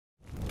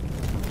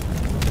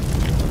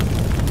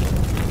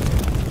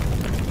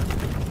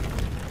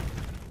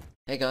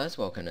Hey guys,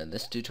 welcome to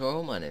this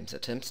tutorial. My name's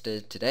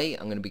ThaTimster. Today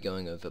I'm going to be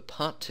going over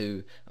part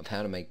 2 of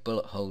how to make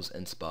bullet holes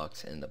and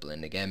sparks in the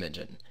Blender game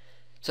engine.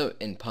 So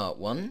in part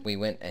 1 we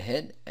went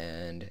ahead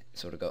and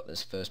sort of got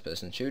this first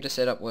person shooter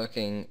setup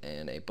working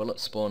and a bullet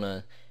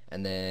spawner,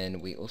 and then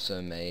we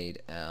also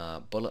made our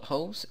bullet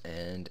holes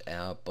and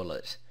our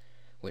bullet,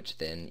 which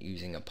then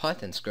using a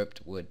Python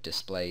script would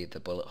display the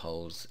bullet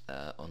holes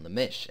on the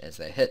mesh as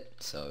they hit.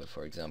 So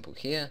for example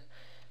here,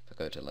 if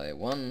I go to layer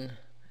 1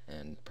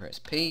 and press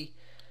P,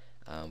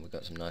 we've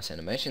got some nice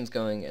animations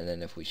going, and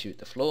then if we shoot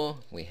the floor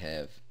we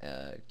have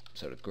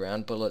sort of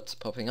ground bullets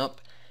popping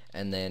up,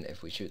 and then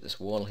if we shoot this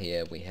wall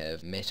here we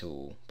have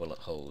metal bullet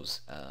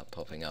holes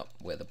popping up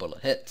where the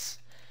bullet hits.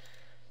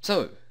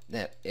 So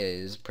that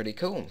is pretty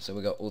cool. So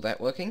we got all that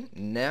working.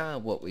 Now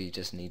what we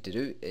just need to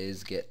do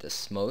is get the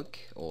smoke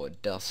or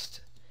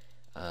dust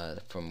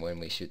from when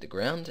we shoot the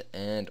ground,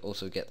 and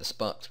also get the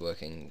sparks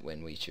working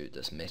when we shoot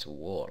this metal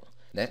wall.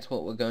 That's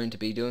what we're going to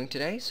be doing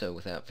today, so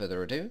without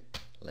further ado,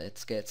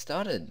 let's get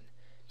started.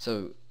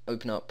 So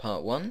open up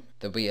part 1.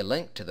 There'll be a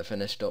link to the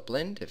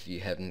finished.blend if you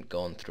haven't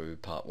gone through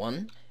part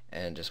 1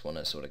 and just want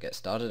to sort of get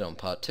started on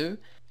part 2.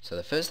 So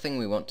the first thing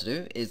we want to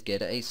do is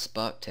get a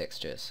spark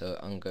texture. So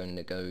I'm going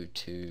to go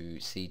to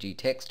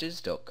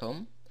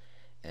cgtextures.com,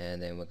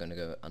 and then we're going to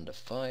go under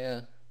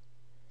fire,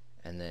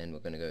 and then we're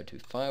going to go to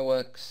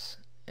fireworks,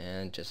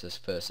 and just this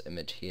first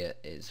image here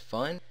is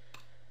fine.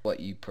 What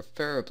you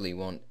preferably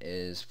want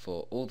is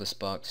for all the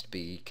sparks to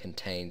be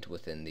contained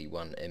within the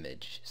one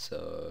image,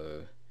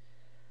 so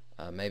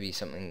maybe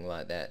something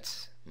like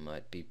that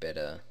might be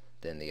better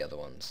than the other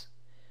ones.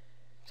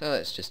 So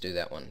let's just do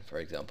that one for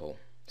example.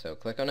 So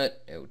click on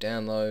it, it will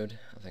download.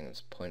 I think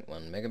it's 0.1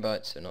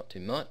 megabytes, so not too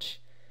much,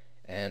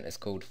 and it's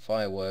called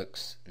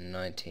Fireworks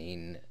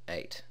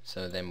 19.8.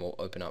 So then we'll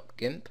open up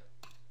GIMP,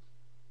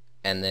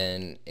 and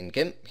then in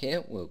GIMP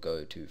here we'll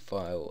go to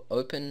File,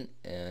 Open,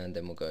 and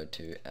then we'll go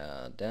to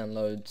our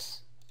downloads,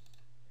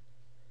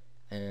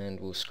 and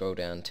we'll scroll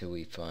down till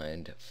we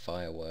find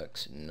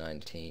Fireworks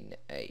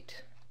 19.8,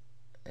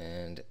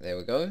 and there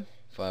we go,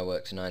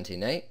 Fireworks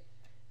 19.8, and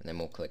then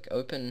we'll click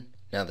Open.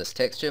 Now this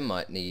texture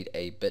might need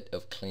a bit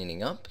of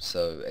cleaning up,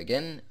 so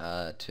again,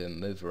 to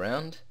move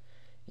around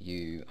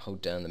you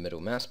hold down the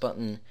middle mouse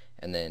button,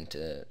 and then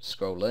to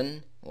scroll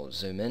in or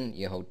zoom in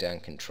you hold down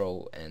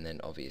Control, and then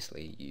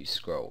obviously you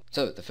scroll.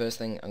 So the first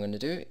thing I'm going to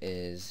do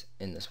is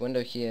in this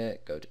window here,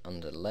 go to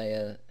under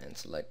layer and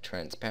select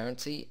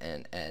transparency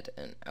and add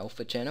an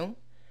alpha channel.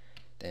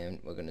 Then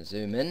we're going to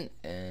zoom in,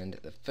 and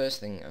the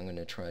first thing I'm going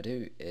to try to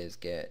do is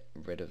get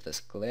rid of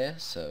this glare,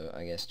 so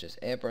I guess just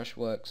airbrush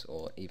works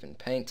or even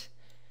paint,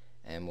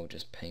 and we'll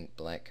just paint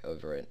black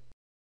over it.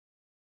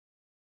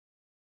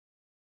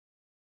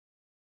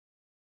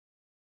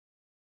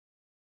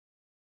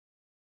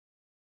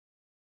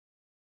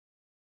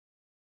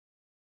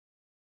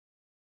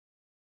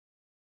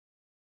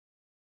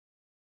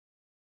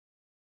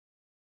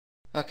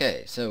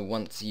 Okay, so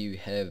once you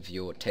have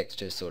your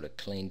texture sort of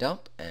cleaned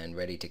up and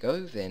ready to go,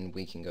 then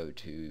we can go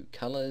to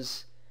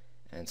colors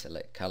and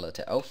select color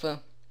to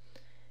alpha,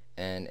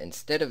 and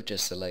instead of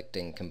just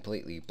selecting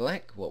completely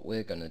black, what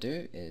we're going to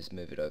do is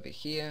move it over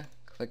here,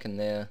 click in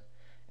there,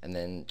 and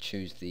then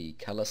choose the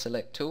color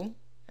select tool,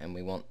 and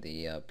we want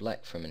the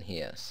black from in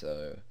here,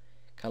 so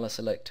color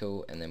select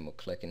tool, and then we'll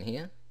click in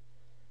here,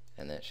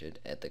 and that should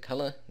add the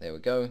color. There we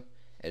go.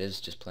 It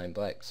is just plain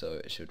black, so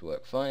it should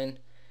work fine.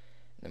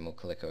 Then we'll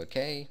click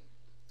OK,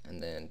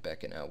 and then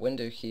back in our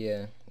window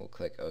here we'll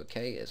click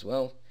OK as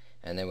well,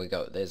 and there we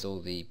go, there's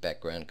all the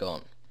background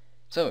gone.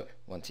 So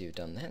once you've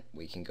done that,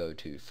 we can go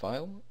to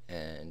File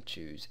and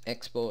choose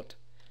Export,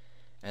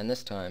 and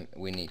this time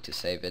we need to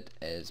save it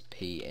as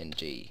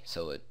PNG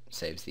so it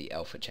saves the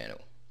alpha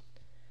channel.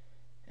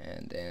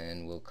 And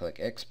then we'll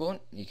click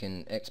Export. You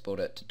can export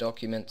it to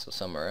documents or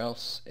somewhere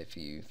else if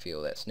you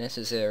feel that's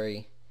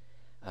necessary.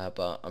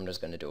 But I'm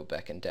just going to do it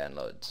back in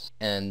downloads.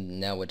 And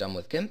now we're done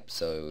with GIMP,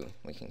 so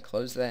we can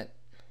close that,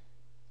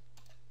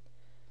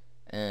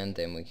 and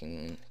then we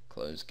can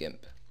close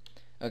GIMP.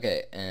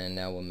 Okay, and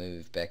now we'll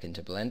move back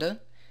into Blender,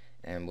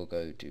 and we'll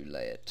go to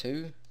layer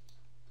 2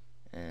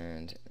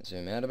 and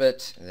zoom out a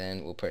bit.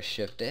 Then we'll press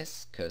Shift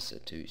S, cursor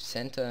to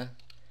center,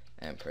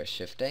 and press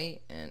Shift A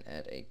and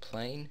add a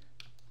plane,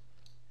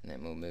 and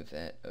then we'll move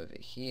that over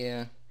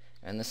here,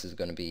 and this is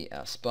going to be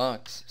our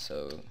sparks,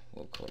 so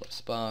we'll call it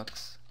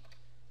sparks,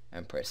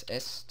 and press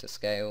S to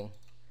scale,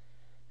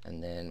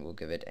 and then we'll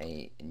give it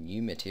a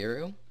new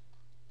material.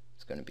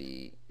 It's going to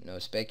be no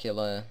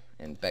specular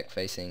and back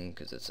facing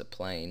because it's a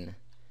plane,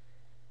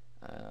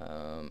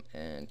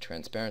 and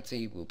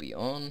transparency will be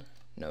on,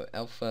 no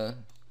alpha,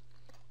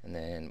 and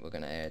then we're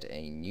going to add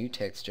a new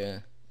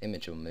texture,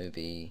 image or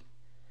movie,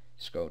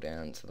 scroll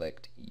down,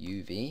 select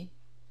UV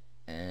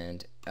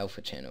and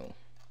alpha channel,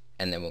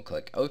 and then we'll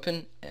click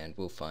open and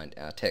we'll find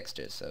our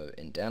texture. So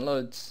in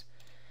downloads,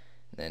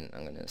 then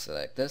I'm going to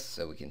select this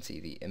so we can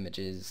see the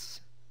images,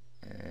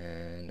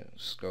 and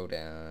scroll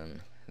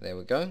down, there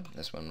we go,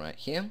 this one right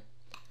here.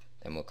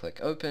 Then we'll click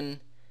open,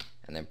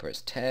 and then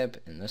press tab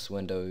in this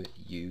window,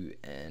 U,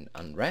 and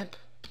unwrap,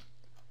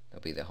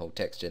 That'll be the whole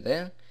texture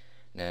there.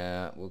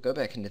 Now we'll go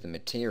back into the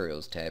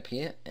materials tab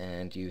here,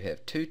 and you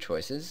have two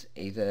choices.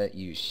 Either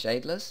use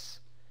shadeless,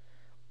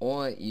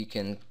 or you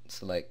can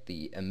select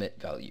the emit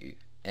value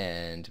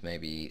and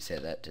maybe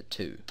set that to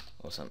 2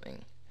 or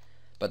something.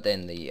 But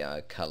then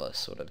the color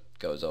sort of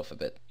goes off a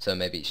bit, so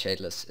maybe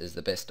shadeless is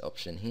the best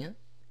option here.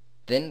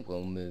 Then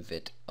we'll move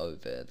it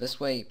over this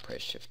way,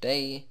 press Shift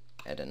A,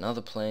 add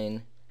another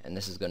plane, and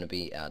this is going to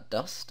be our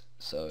dust.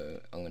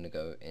 So I'm going to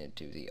go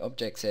into the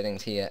object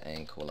settings here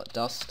and call it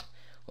dust,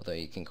 although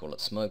you can call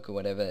it smoke or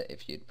whatever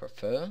if you'd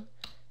prefer.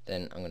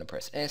 Then I'm going to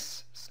press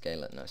S,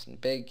 scale it nice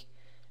and big,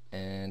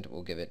 and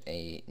we'll give it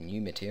a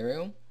new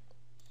material,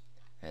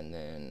 and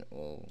then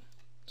we'll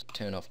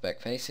turn off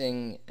back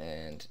facing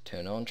and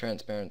turn on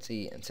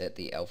transparency and set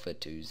the alpha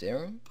to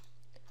 0.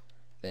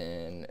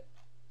 Then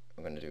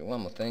I'm going to do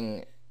one more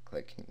thing,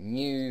 click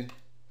new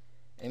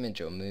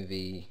image or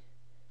movie,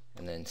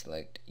 and then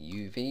select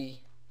UV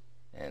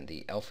and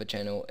the alpha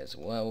channel as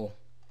well,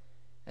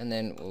 and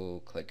then we'll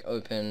click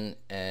open,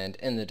 and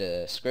in the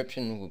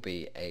description will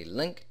be a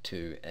link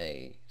to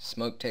a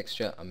smoke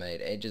texture I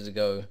made ages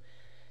ago,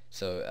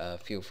 so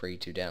feel free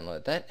to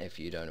download that if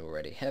you don't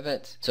already have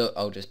it. So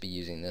I'll just be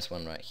using this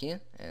one right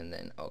here, and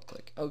then I'll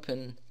click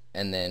open,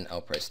 and then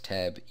I'll press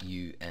tab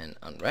U and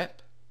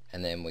unwrap,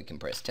 and then we can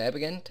press tab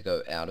again to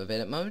go out of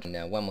edit mode.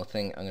 Now one more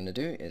thing I'm going to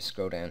do is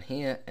scroll down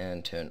here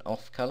and turn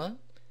off color,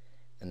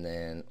 and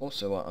then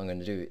also what I'm going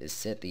to do is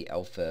set the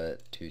alpha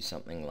to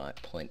something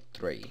like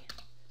 0.3,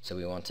 so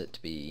we want it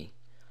to be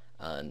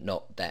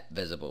not that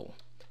visible.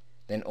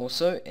 Then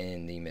also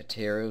in the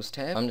materials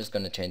tab, I'm just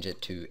going to change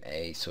it to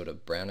a sort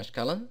of brownish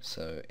color,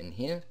 so in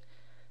here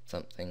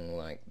something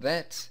like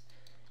that.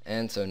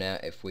 And so now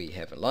if we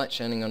have a light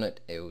shining on it,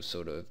 it will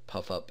sort of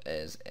puff up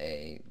as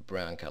a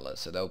brown color,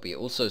 so they'll be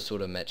also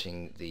sort of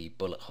matching the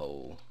bullet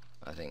hole,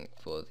 I think,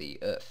 for the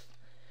earth.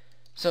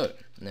 So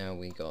now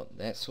we got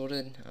that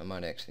sorted. I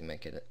might actually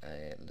make it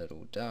a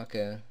little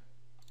darker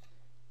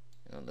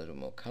and a little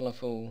more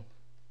colorful,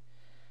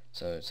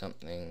 so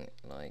something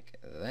like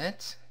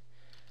that.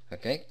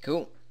 Okay,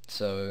 cool.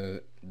 So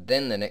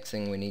then the next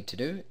thing we need to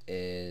do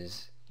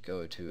is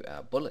go to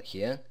our bullet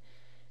here,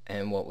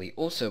 and what we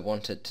also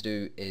want it to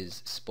do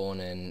is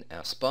spawn in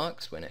our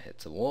sparks when it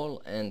hits the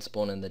wall, and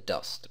spawn in the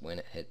dust when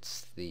it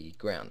hits the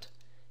ground.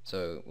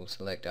 So we'll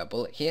select our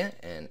bullet here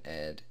and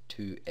add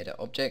 2 edit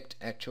object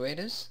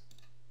actuators,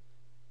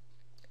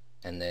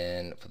 and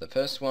then for the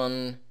first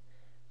one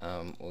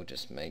we'll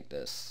just make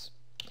this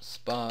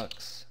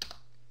sparks,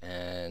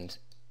 and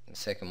the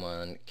second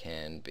one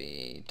can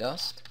be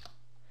dust.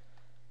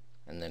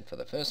 And then for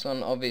the first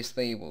one,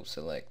 obviously, we'll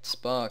select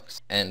sparks,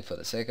 and for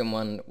the second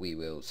one, we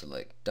will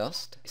select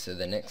dust. So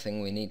the next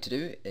thing we need to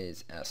do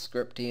is our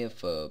script here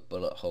for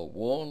bullet hole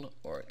wall,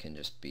 or it can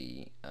just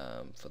be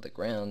for the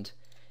ground.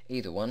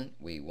 Either one,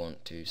 we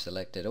want to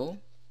select it all,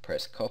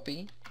 press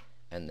copy,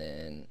 and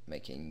then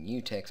make a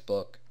new text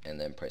block, and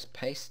then press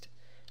paste.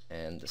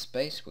 And the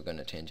space, we're going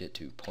to change it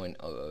to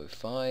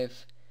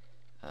 0.005.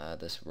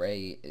 This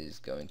ray is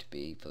going to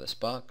be for the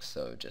sparks,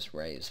 so just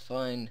ray is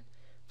fine.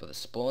 For the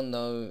spawn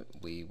though,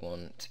 we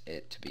want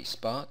it to be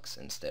sparks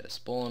instead of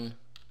spawn,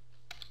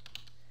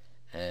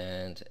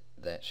 and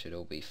that should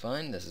all be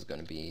fine. This is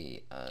going to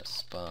be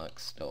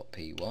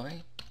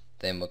sparks.py.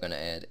 Then we're going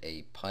to add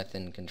a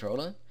Python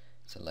controller.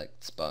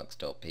 Select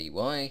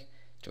sparks.py,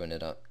 join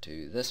it up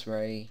to this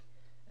ray,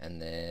 and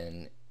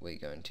then we're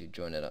going to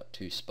join it up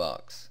to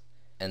sparks.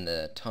 And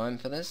the time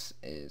for this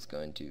is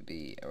going to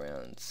be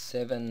around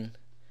 7,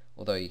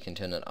 although you can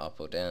turn it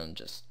up or down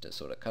just to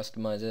sort of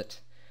customize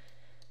it.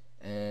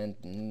 And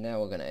now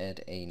we're going to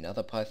add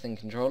another Python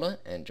controller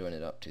and join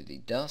it up to the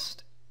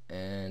dust,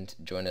 and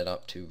join it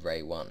up to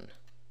ray 1,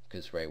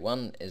 because ray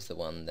 1 is the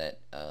one that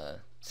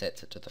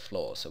sets it to the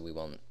floor, so we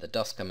want the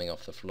dust coming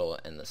off the floor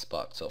and the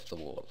sparks off the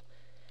wall.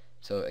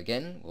 So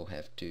again, we'll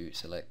have to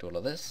select all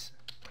of this,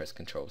 press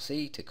Ctrl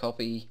C to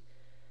copy,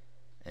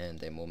 and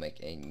then we'll make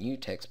a new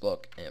text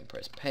block and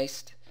press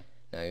paste.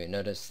 Now you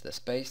notice the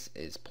space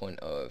is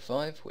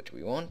 0.005, which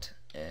we want,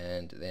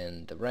 and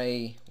then the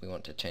ray we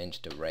want to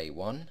change to ray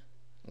 1,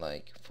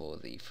 like for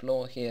the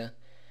floor here,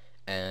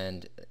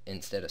 and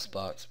instead of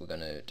sparks we're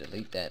going to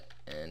delete that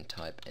and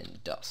type in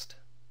dust.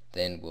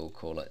 Then we'll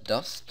call it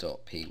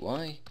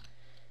dust.py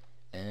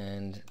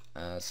and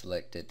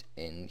select it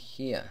in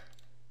here.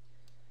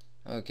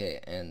 Okay,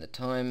 and the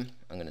time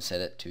I'm going to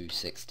set it to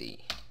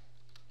 60,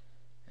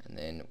 and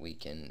then we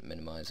can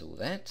minimize all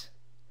that.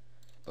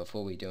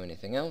 Before we do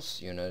anything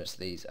else, you'll notice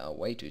these are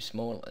way too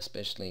small,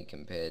 especially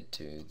compared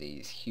to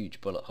these huge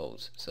bullet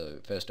holes. So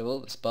first of all,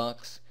 the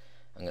sparks,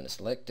 I'm going to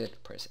select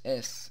it, press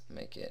S,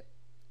 make it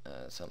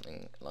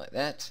something like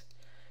that.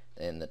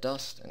 Then the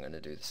dust, I'm going to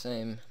do the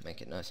same,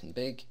 make it nice and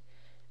big,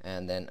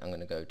 and then I'm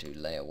going to go to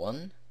layer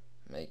 1,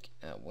 make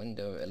our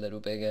window a little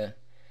bigger,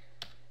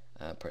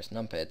 press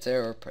numpad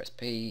 0, press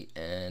P,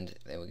 and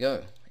there we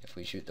go. If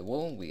we shoot the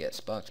wall, we get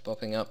sparks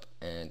popping up,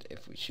 and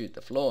if we shoot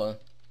the floor,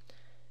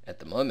 at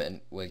the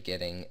moment we're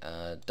getting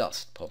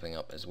dust popping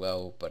up as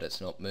well, but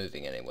it's not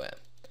moving anywhere.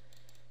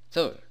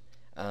 So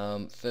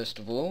First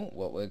of all,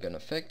 what we're going to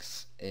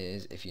fix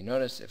is, if you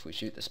notice, if we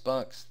shoot the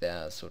sparks, they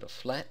are sort of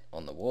flat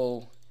on the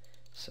wall.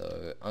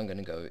 So I'm going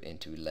to go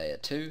into layer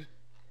 2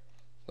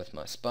 with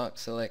my spark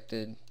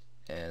selected,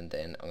 and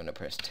then I'm going to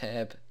press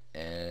tab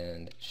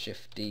and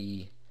shift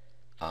D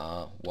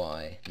R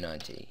Y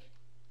 90,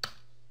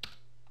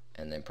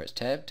 and then press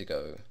tab to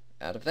go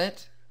out of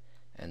that,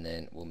 and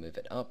then we'll move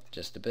it up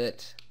just a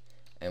bit.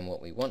 And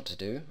what we want to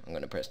do, I'm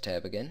going to press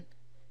tab again,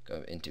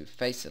 go into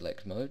face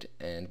select mode,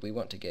 and we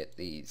want to get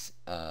these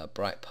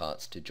bright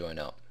parts to join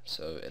up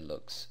so it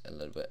looks a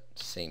little bit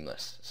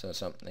seamless. So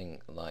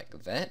something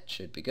like that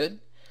should be good.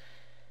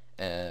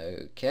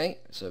 Okay,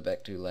 so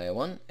back to layer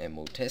 1 and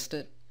we'll test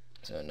it.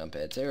 So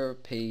numpad 0,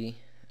 P,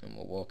 and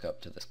we'll walk up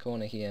to this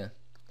corner here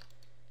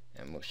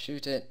and we'll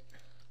shoot it,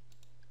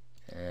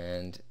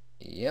 and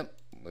yep,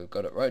 we've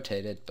got it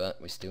rotated,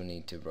 but we still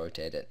need to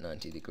rotate it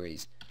 90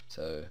 degrees.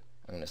 So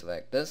I'm going to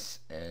select this,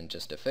 and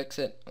just to fix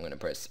it, I'm going to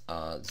press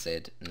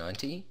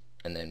RZ90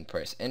 and then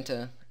press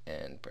enter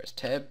and press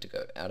tab to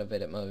go out of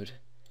edit mode.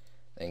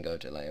 Then go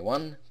to layer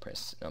 1,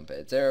 press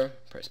numpad 0,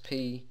 press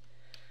P,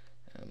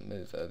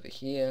 move over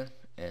here,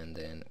 and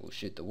then we'll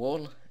shoot the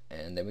wall,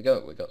 and there we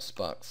go, we've got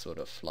sparks sort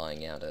of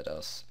flying out at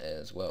us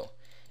as well.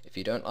 If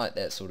you don't like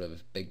that sort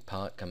of big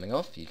part coming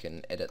off, you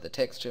can edit the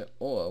texture,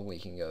 or we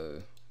can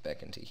go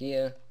back into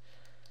here,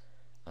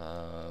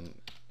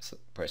 so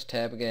press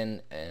tab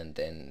again, and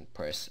then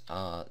press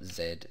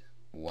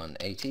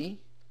RZ180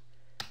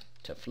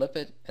 to flip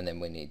it, and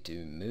then we need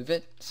to move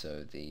it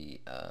so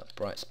the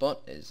bright spot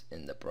is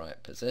in the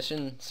bright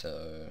position,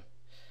 so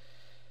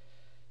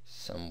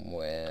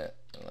somewhere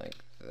like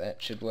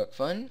that should work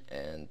fine.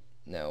 And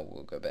now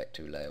we'll go back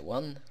to layer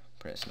 1,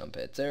 press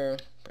numpad 0,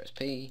 press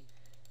P,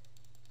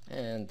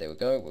 and there we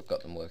go, we've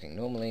got them working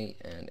normally.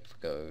 And if we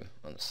go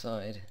on the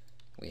side,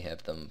 we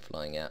have them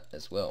flying out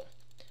as well.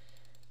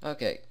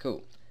 Okay,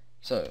 cool.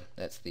 So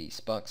that's the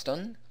sparks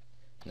done.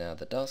 Now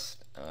the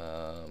dust,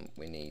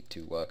 we need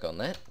to work on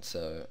that.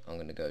 So I'm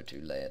going to go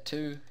to layer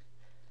 2,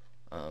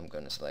 I'm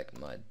going to select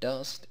my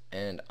dust,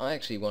 and I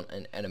actually want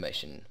an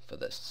animation for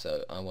this.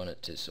 So I want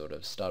it to sort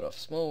of start off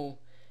small,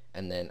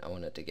 and then I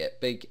want it to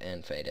get big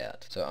and fade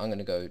out. So I'm going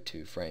to go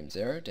to frame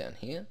 0 down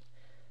here,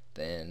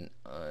 then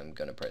I'm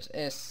going to press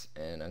S,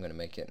 and I'm going to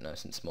make it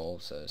nice and small,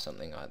 so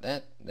something like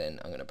that. Then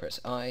I'm going to press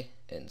I,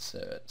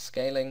 insert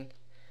scaling,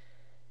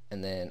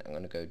 and then I'm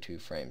going to go to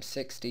frame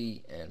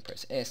 60 and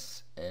press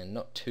S, and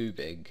not too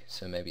big,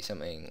 so maybe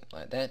something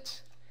like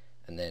that.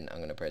 And then I'm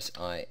going to press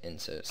I,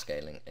 insert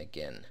scaling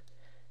again.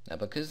 Now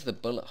because the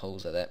bullet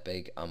holes are that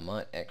big, I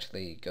might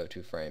actually go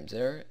to frame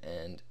 0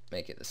 and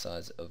make it the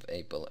size of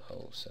a bullet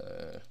hole,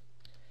 so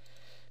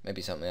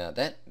maybe something like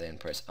that. Then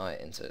press I,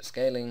 insert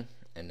scaling,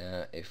 and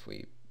now if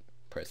we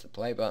press the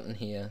play button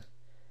here,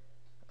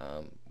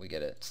 we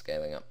get it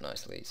scaling up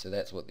nicely. So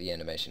that's what the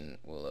animation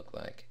will look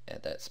like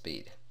at that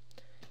speed.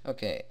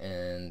 Okay,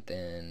 and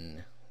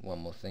then one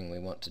more thing we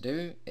want to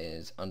do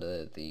is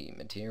under the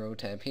material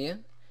tab here,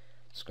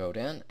 scroll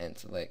down and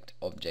select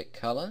object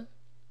color,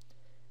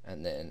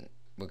 and then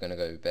we're going to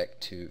go back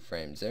to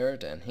frame 0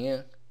 down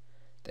here,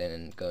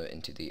 then go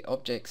into the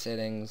object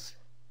settings,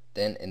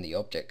 then in the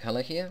object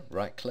color here,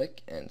 right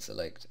click and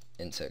select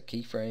insert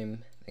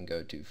keyframe, then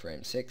go to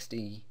frame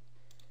 60,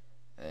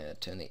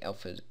 turn the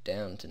alpha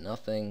down to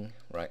nothing,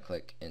 right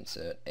click,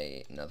 insert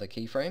another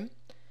keyframe.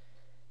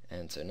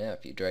 And so now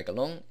if you drag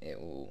along,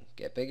 it will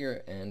get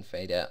bigger and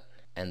fade out.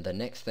 And the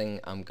next thing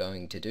I'm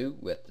going to do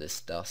with this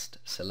dust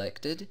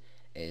selected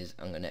is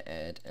I'm going to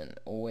add an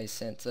always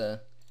sensor,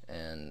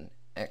 an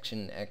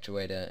action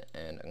actuator,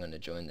 and I'm going to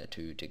join the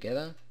two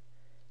together.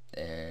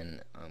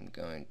 Then I'm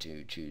going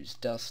to choose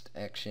dust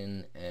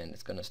action, and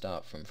it's going to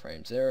start from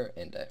frame 0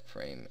 and at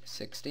frame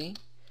 60.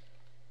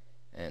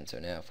 And so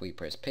now if we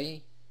press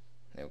P,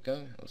 there we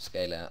go, it'll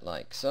scale out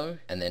like so.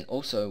 And then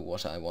also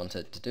what I want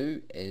it to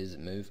do is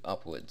move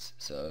upwards.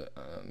 So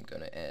I'm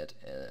going to add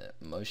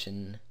a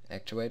motion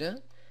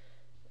actuator,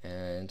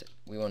 and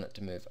we want it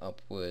to move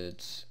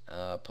upwards,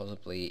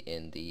 possibly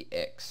in the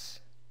X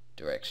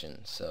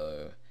direction.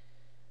 So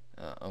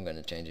I'm going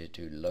to change it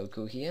to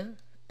local here,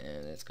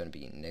 and it's going to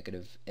be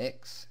negative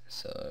X.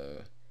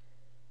 So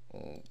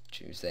we'll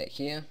choose that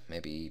here,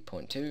 maybe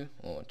 0.2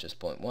 or just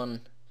 0.1.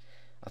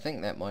 I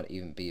think that might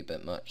even be a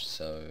bit much,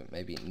 so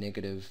maybe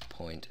negative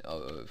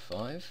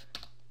 0.005.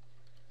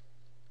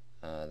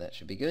 That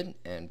should be good,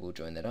 and we'll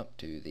join that up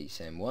to the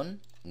same one.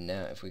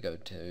 Now if we go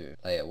to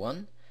layer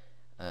 1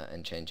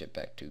 and change it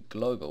back to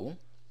global,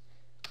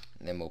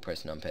 then we'll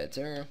press numpad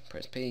 0,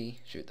 press P,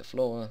 shoot the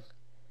floor,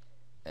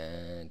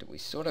 and we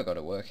sort of got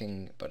it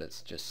working, but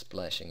it's just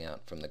splashing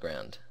out from the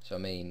ground. So I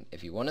mean,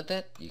 if you wanted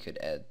that, you could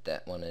add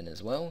that one in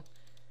as well.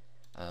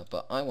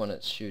 But I want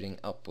it shooting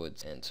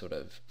upwards and sort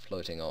of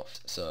floating off,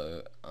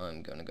 so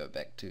I'm going to go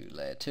back to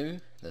layer 2.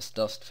 This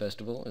dust,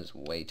 first of all, is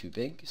way too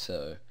big,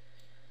 so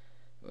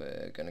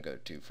we're going to go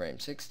to frame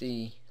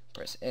 60,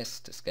 press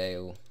S to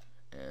scale,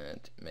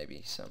 and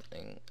maybe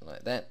something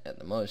like that at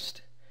the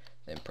most.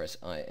 Then press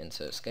I,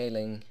 insert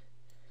scaling,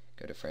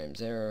 go to frame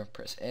 0,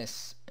 press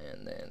S,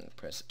 and then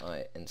press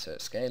I,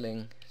 insert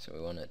scaling, so we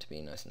want it to be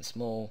nice and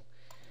small.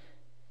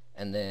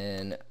 And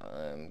then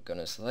I'm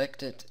gonna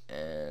select it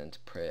and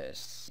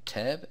press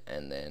tab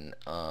and then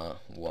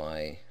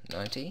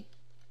RY90,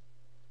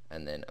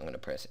 and then I'm gonna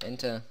press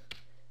enter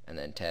and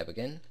then tab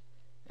again,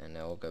 and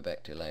now we'll go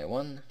back to layer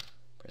 1,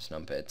 press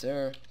numpad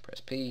 0,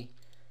 press P,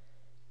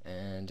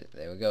 and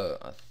there we go.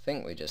 I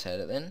think we just had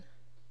it then.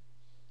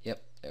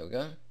 Yep, there we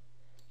go.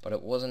 But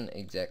it wasn't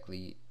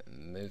exactly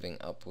moving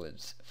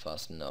upwards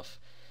fast enough.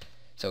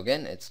 So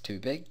again, it's too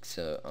big,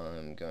 so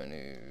I'm going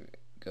to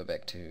go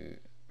back to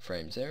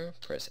frame 0,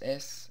 press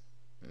S,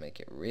 make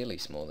it really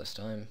small this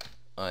time,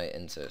 I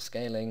insert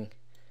scaling,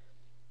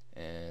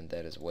 and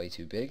that is way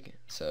too big,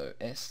 so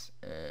S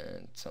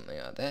and something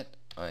like that,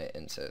 I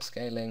insert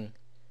scaling,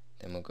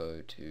 then we'll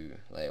go to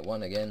layer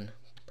 1 again,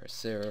 press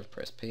 0,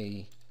 press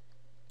P,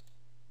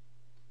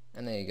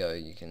 and there you go.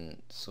 You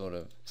can sort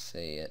of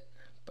see it,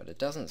 but it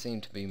doesn't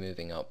seem to be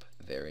moving up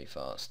very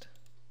fast,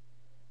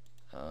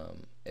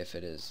 if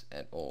it is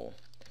at all.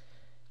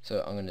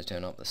 So I'm going to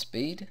turn up the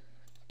speed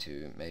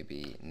to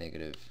maybe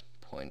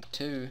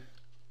 -0.2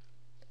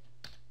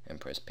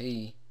 and press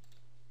P,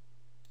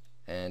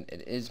 and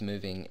it is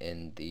moving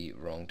in the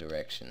wrong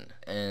direction.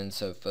 And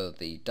so for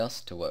the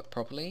dust to work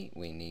properly,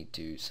 we need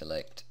to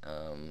select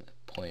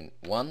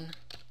 0.1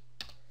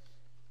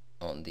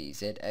 on the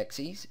Z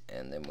axis,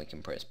 and then we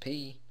can press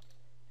P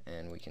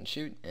and we can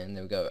shoot, and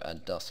there we go, our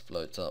dust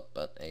floats up,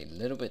 but a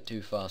little bit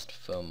too fast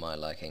for my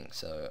liking,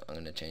 so I'm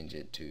going to change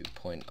it to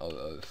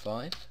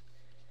 0.005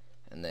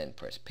 and then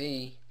press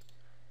P,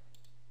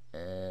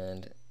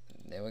 and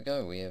there we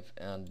go, we have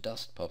our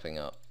dust popping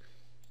up.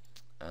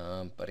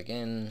 But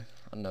again,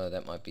 I know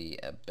that might be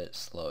a bit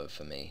slow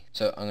for me,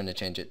 so I'm going to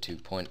change it to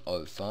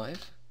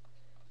 0.05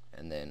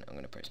 and then I'm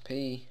going to press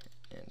P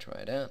and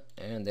try it out,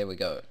 and there we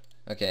go.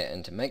 Okay,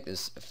 and to make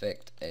this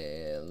effect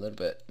a little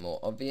bit more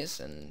obvious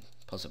and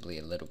possibly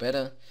a little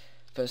better,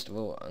 first of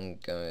all I'm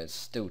going, it's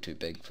still too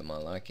big for my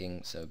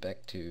liking, so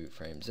back to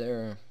frame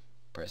 0,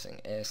 pressing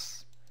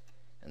S,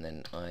 and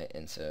then I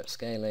insert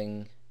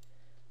scaling,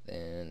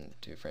 then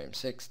to frame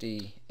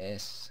 60,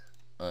 S,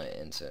 I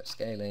insert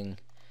scaling,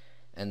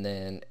 and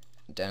then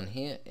down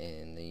here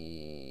in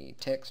the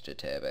texture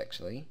tab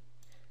actually,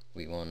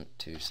 we want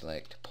to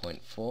select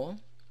 0.4,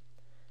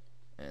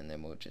 and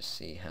then we'll just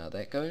see how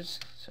that goes.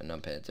 So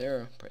numpad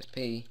 0, press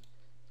P,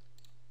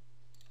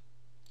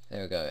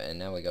 there we go, and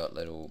now we got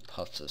little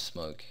puffs of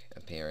smoke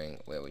appearing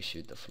where we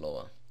shoot the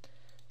floor.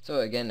 So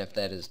again, if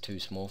that is too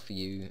small for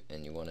you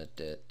and you wanted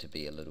it to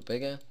be a little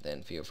bigger,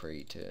 then feel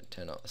free to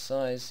turn up the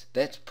size.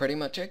 That's pretty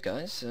much it,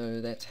 guys. So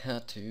that's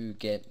how to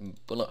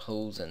get bullet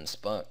holes and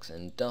sparks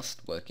and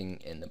dust working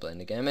in the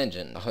Blender game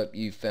engine. I hope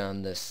you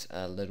found this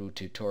little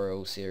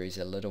tutorial series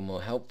a little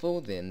more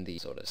helpful than the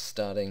sort of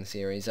starting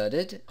series I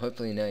did.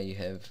 Hopefully now you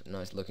have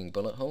nice looking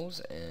bullet holes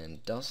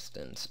and dust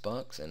and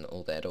sparks and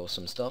all that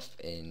awesome stuff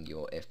in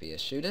your FPS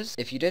shooters.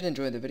 If you did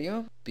enjoy the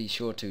video, be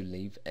sure to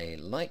leave a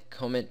like,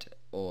 comment,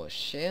 or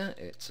share.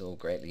 It's all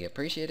greatly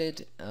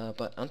appreciated,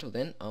 but until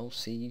then, I'll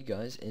see you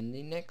guys in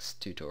the next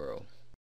tutorial.